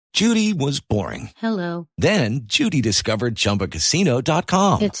Judy was boring. Hello. Then Judy discovered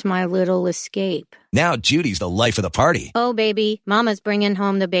ChumbaCasino.com. It's my little escape. Now Judy's the life of the party. Oh, baby, mama's bringing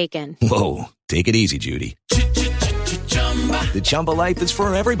home the bacon. Whoa, take it easy, Judy. The Chumba life is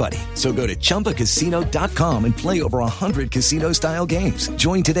for everybody. So go to ChumbaCasino.com and play over 100 casino-style games.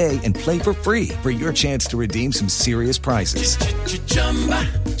 Join today and play for free for your chance to redeem some serious prizes.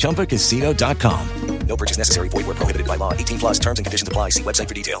 ChumbaCasino.com. No purchase necessary. Void where prohibited by law. 18+ terms and conditions apply. See website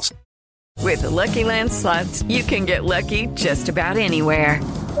for details. With the Lucky Land Slots, you can get lucky just about anywhere.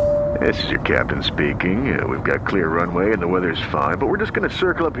 This is your captain speaking. We've got clear runway and the weather's fine, but we're just going to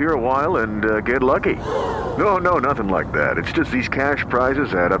circle up here a while and get lucky. No, nothing like that. It's just these cash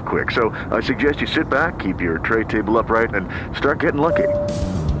prizes add up quick. So I suggest you sit back, keep your tray table upright, and start getting lucky.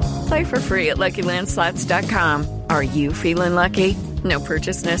 Play for free at LuckyLandSlots.com. Are you feeling lucky? No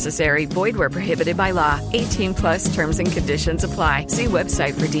purchase necessary. Void where prohibited by law. 18+ terms and conditions apply. See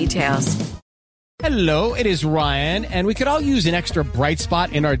website for details. Hello, it is Ryan, and we could all use an extra bright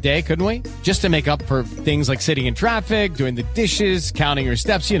spot in our day, couldn't we? Just to make up for things like sitting in traffic, doing the dishes, counting your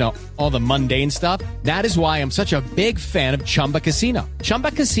steps, you know, all the mundane stuff. That is why I'm such a big fan of Chumba Casino. Chumba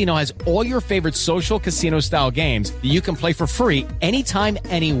Casino has all your favorite social casino-style games that you can play for free anytime,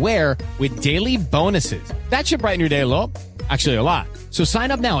 anywhere with daily bonuses. That should brighten your day a little. Actually, a lot. So sign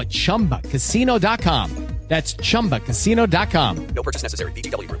up now at ChumbaCasino.com. That's ChumbaCasino.com. No purchase necessary.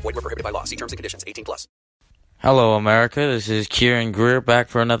 VGW Group. Void where prohibited by law. See terms and conditions. 18+. Hello, America. This is Kieran Greer back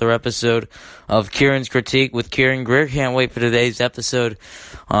for another episode of Kieran's Critique with Kieran Greer. Can't wait for today's episode.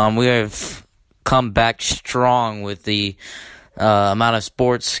 We have come back strong with the amount of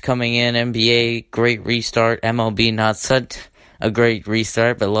sports coming in. NBA, great restart. MLB, not such a great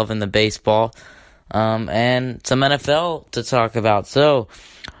restart, but loving the baseball. And some NFL to talk about. So,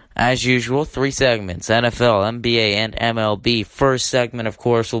 as usual, 3 segments, NFL, NBA, and MLB. First segment, of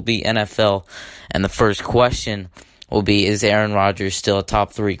course, will be NFL, and the first question will be, is Aaron Rodgers still a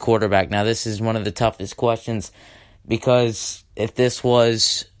top 3 quarterback? Now, this is one of the toughest questions, because if this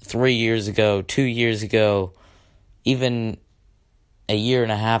was 3 years ago, 2 years ago, even a year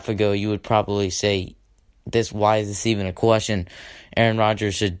and a half ago, you would probably say, why is this even a question? Aaron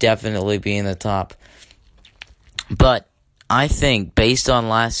Rodgers should definitely be in the top. But I think, based on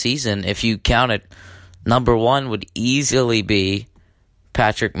last season, if you count it, number 1 would easily be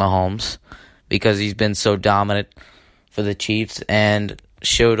Patrick Mahomes, because he's been so dominant for the Chiefs and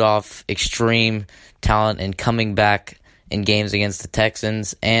showed off extreme talent in coming back in games against the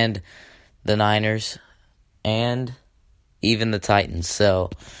Texans and the Niners and even the Titans. So,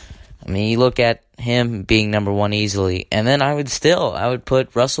 I mean, you look at him being number 1 easily. And then I would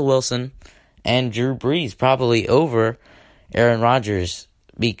put Russell Wilson and Drew Brees probably over Aaron Rodgers,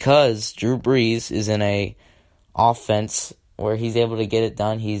 because Drew Brees is in a offense where he's able to get it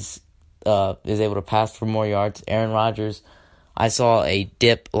done. He's is able to pass for more yards. Aaron Rodgers, I saw a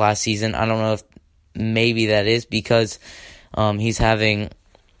dip last season. I don't know if maybe that is because he's having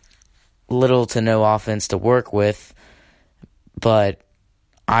little to no offense to work with, but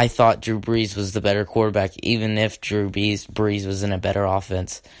I thought Drew Brees was the better quarterback, even if Drew Brees was in a better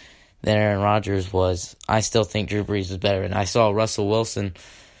offense than Aaron Rodgers was. I still think Drew Brees was better. And I saw Russell Wilson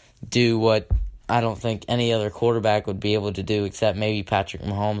do what I don't think any other quarterback would be able to do, except maybe Patrick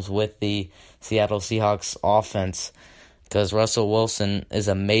Mahomes with the Seattle Seahawks offense, because Russell Wilson is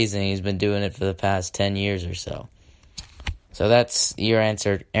amazing. He's been doing it for the past 10 years or so. So that's your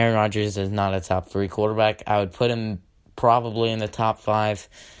answer. Aaron Rodgers is not a top 3 quarterback. I would put him probably in the top 5,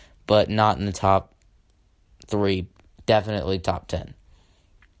 but not in the top 3. Definitely top 10.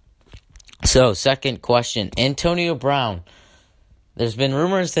 So, second question, Antonio Brown. There's been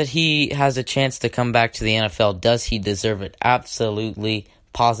rumors that he has a chance to come back to the NFL. Does he deserve it? Absolutely,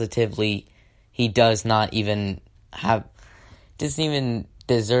 positively. He does not even doesn't even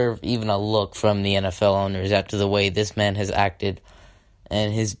deserve even a look from the NFL owners after the way this man has acted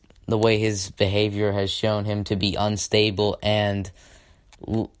and the way his behavior has shown him to be unstable and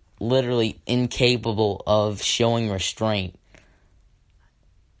literally incapable of showing restraint.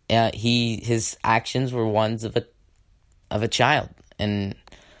 His actions were ones of a child, and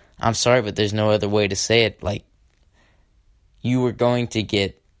I'm sorry, but there's no other way to say it. Like, you were going to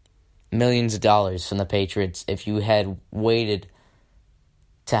get millions of dollars from the Patriots if you had waited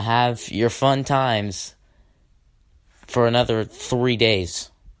to have your fun times for another 3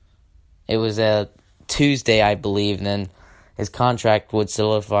 days. It was a Tuesday, I believe, and then his contract would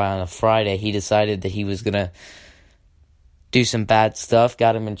solidify on a Friday. He decided that he was going to do some bad stuff,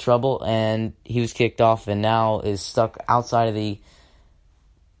 got him in trouble, and he was kicked off and now is stuck outside of the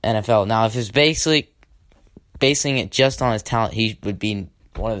NFL. Now, if it's basically basing it just on his talent, he would be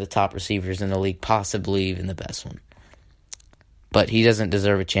one of the top receivers in the league, possibly even the best one. But he doesn't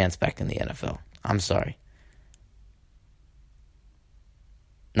deserve a chance back in the NFL. I'm sorry.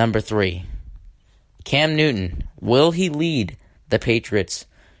 Number 3, Cam Newton. Will he lead the Patriots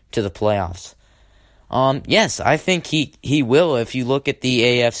to the playoffs? Yes, I think he will if you look at the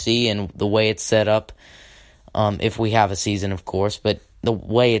AFC and the way it's set up. If we have a season, of course. But the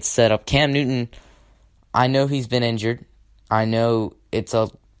way it's set up, Cam Newton, I know he's been injured. I know it's a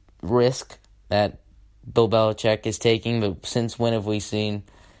risk that Bill Belichick is taking. But since when have we seen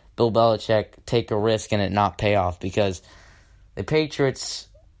Bill Belichick take a risk and it not pay off? Because the Patriots,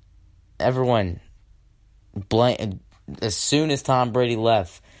 everyone, as soon as Tom Brady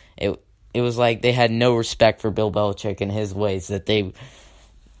left, it was like they had no respect for Bill Belichick and his ways, that they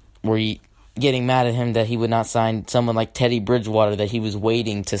were getting mad at him that he would not sign someone like Teddy Bridgewater, that he was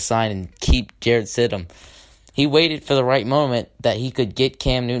waiting to sign and keep Jarrett Stidham. He waited for the right moment that he could get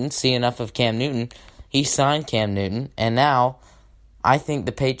Cam Newton, see enough of Cam Newton. He signed Cam Newton, and now I think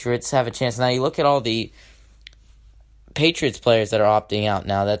the Patriots have a chance. Now you look at all the Patriots players that are opting out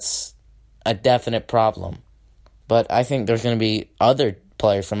now. That's a definite problem. But I think there's going to be other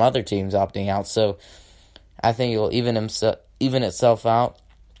players from other teams opting out, so I think it will even itself out.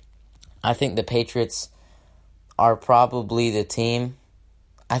 I think the Patriots are probably the team.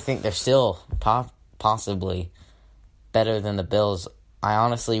 I think they're still possibly better than the Bills. I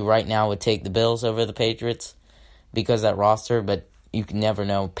honestly right now would take the Bills over the Patriots because of that roster, but you can never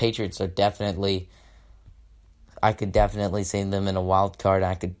know. Patriots are definitely, I could definitely see them in a wild card.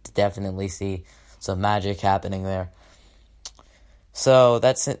 I could definitely see some magic happening there. So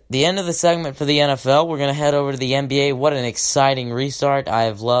that's the end of the segment for the NFL. We're going to head over to the NBA. What an exciting restart. I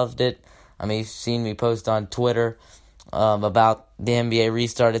have loved it. I mean, you've seen me post on Twitter about the NBA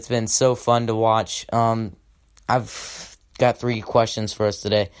restart. It's been so fun to watch. I've got 3 questions for us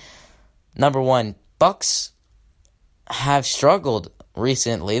today. Number 1, Bucks have struggled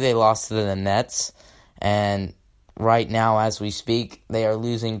recently. They lost to the Nets, and right now, as we speak, they are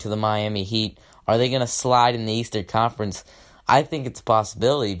losing to the Miami Heat. Are they going to slide in the Eastern Conference? I think it's a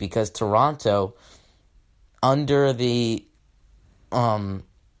possibility because Toronto, under the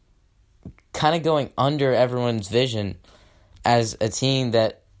kind of going under everyone's vision as a team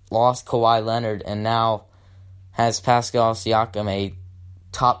that lost Kawhi Leonard and now has Pascal Siakam, a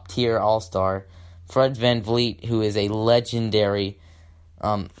top-tier all-star, Fred VanVleet, who is a legendary,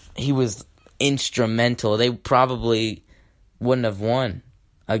 he was instrumental. They probably wouldn't have won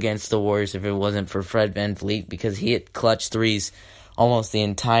against the Warriors if it wasn't for Fred VanVleet, because he hit clutch threes almost the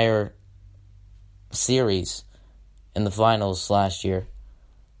entire series in the finals last year.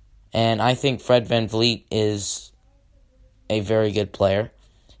 And I think Fred VanVleet is a very good player.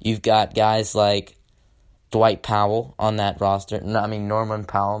 You've got guys like Dwight Powell on that roster. Norman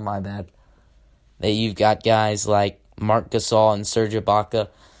Powell, my bad. You've got guys like Marc Gasol and Serge Ibaka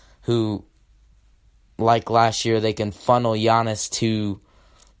who, like last year, they can funnel Giannis to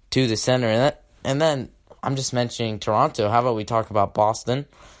the center. And then I'm just mentioning Toronto. How about we talk about Boston,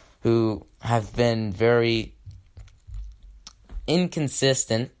 who have been very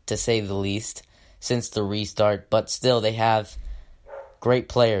inconsistent, to say the least, since the restart. But still, they have great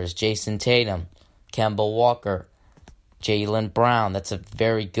players. Jason Tatum, Kemba Walker, Jaylen Brown. That's a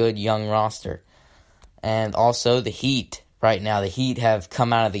very good young roster. And also the Heat. Right now, the Heat have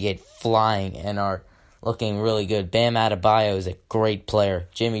come out of the gate flying and are looking really good. Bam Adebayo is a great player.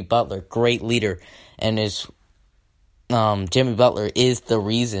 Jimmy Butler, great leader. And Jimmy Butler is the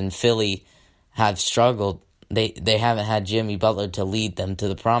reason Philly have struggled. They haven't had Jimmy Butler to lead them to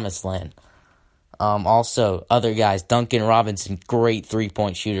the promised land. Also, other guys, Duncan Robinson, great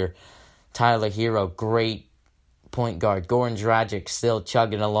three-point shooter. Tyler Hero, great point guard. Goran Dragic still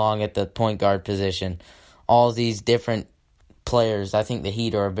chugging along at the point guard position. All these different players, I think the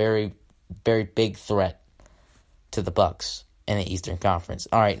Heat are a very, very big threat to the Bucks in the Eastern Conference.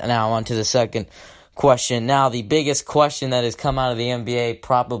 All right, now on to the second question. Now, the biggest question that has come out of the NBA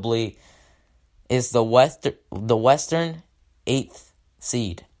probably is the Western 8th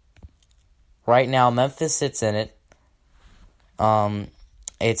seed. Right now, Memphis sits in it.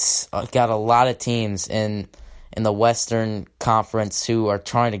 It's got a lot of teams in the Western Conference who are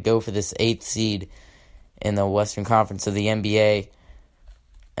trying to go for this 8th seed in the Western Conference of the NBA.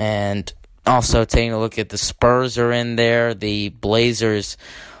 And also taking a look at the Spurs are in there, the Blazers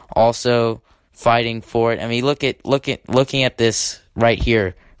also fighting for it. I mean, looking at this right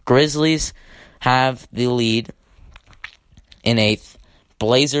here. Grizzlies have the lead in 8th,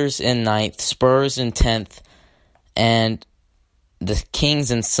 Blazers in 9th, Spurs in 10th, and the Kings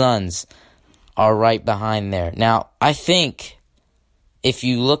and Suns are right behind there. Now, I think if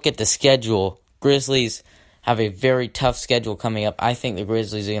you look at the schedule, Grizzlies have a very tough schedule coming up. I think the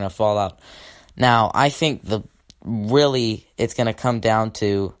Grizzlies are going to fall out. Now, I think it's going to come down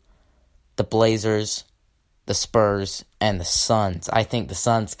to the Blazers, the Spurs, and the Suns. I think the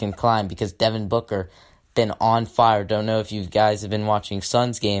Suns can climb because Devin Booker been on fire. Don't know if you guys have been watching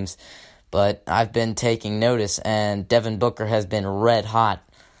Suns games, but I've been taking notice, and Devin Booker has been red hot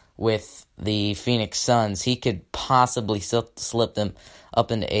with the Phoenix Suns. He could possibly slip them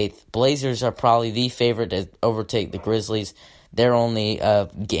up into 8th. Blazers are probably the favorite to overtake the Grizzlies. They're only a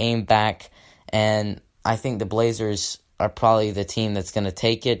game back, and I think the Blazers are probably the team that's going to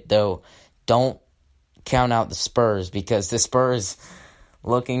take it, though don't count out the Spurs, because the Spurs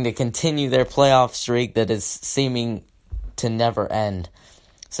looking to continue their playoff streak that is seeming to never end.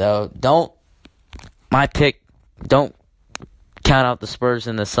 So don't count out the Spurs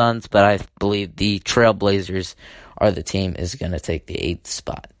and the Suns, but I believe the Trailblazers are the team is going to take the 8th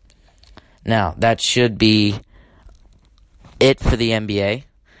spot. Now, that should be it for the NBA,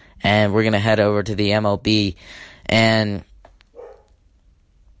 and we're going to head over to the MLB. And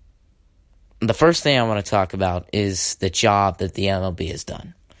the first thing I want to talk about is the job that the MLB has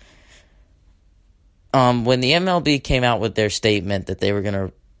done. When the MLB came out with their statement that they were going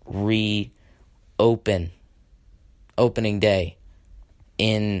to reopen opening day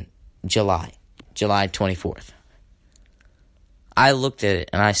in July 24th, I looked at it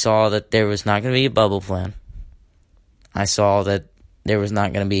and I saw that there was not going to be a bubble plan. I saw that there was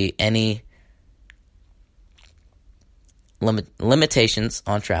not going to be any limitations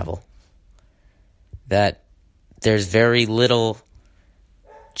on travel. That there's very little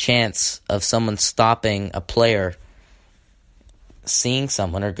chance of someone stopping a player, seeing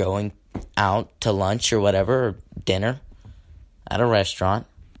someone, or going out to lunch or whatever, or dinner at a restaurant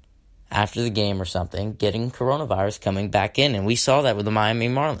after the game or something, getting coronavirus coming back in. And we saw that with the Miami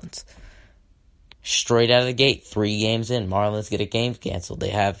Marlins. Straight out of the gate, 3 games in, Marlins get a game canceled. They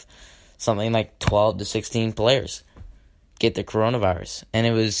have something like 12 to 16 players get the coronavirus. And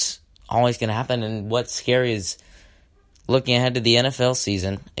it was always going to happen. And what's scary is looking ahead to the NFL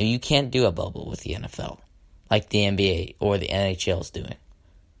season, and you can't do a bubble with the NFL like the NBA or the NHL is doing.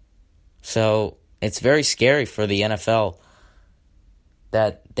 So it's very scary for the NFL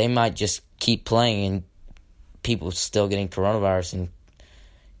that they might just keep playing and people still getting coronavirus and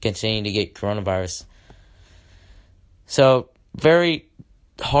continue to get coronavirus. So very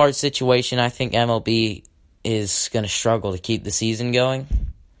hard situation. I think MLB is going to struggle to keep the season going,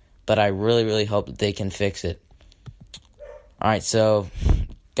 but I really, really hope that they can fix it. All right, so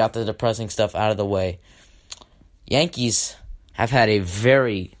got the depressing stuff out of the way. Yankees have had a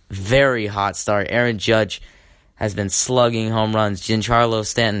very, very hot start. Aaron Judge has been slugging home runs. Giancarlo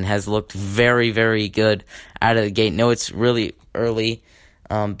Stanton has looked very, very good out of the gate. No, it's really early.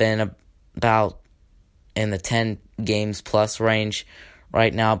 Been about in the 10 games plus range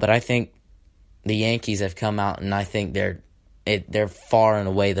right now, but I think the Yankees have come out, and I think they're far and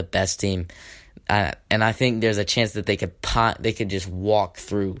away the best team. And I think there's a chance that they could just walk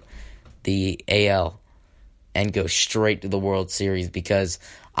through the AL and go straight to the World Series, because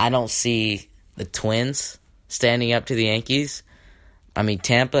I don't see the Twins standing up to the Yankees. I mean,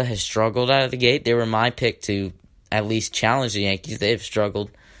 Tampa has struggled out of the gate. They were my pick to at least challenge the Yankees. They've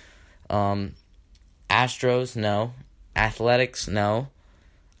struggled. Astros, no. Athletics, no.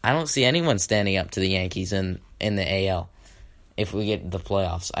 I don't see anyone standing up to the Yankees in the AL if we get to the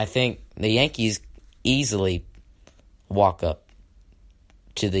playoffs. I think the Yankees easily walk up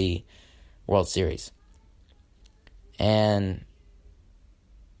to the World Series. And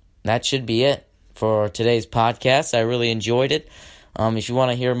that should be it for today's podcast. I really enjoyed it. If you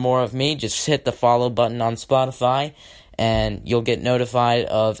want to hear more of me, just hit the follow button on Spotify, and you'll get notified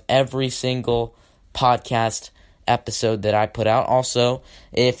of every single podcast episode that I put out. Also,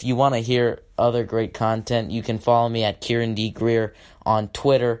 if you want to hear other great content, you can follow me at Kieran D. Greer on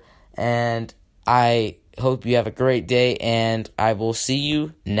Twitter. And I hope you have a great day, and I will see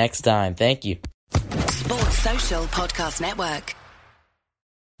you next time. Thank you. Sports Social Podcast Network.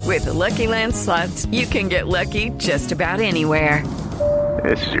 With the Lucky Land Slots, you can get lucky just about anywhere.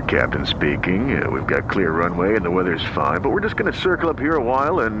 This is your captain speaking. We've got clear runway and the weather's fine, but we're just going to circle up here a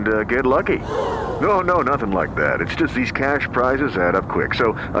while and get lucky. No, nothing like that. It's just these cash prizes add up quick.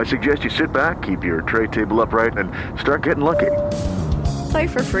 So I suggest you sit back, keep your tray table upright, and start getting lucky. Play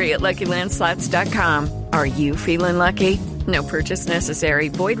for free at LuckyLandSlots.com. Are you feeling lucky? No purchase necessary.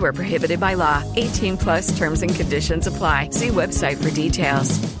 Void where prohibited by law. 18+ terms and conditions apply. See website for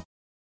details.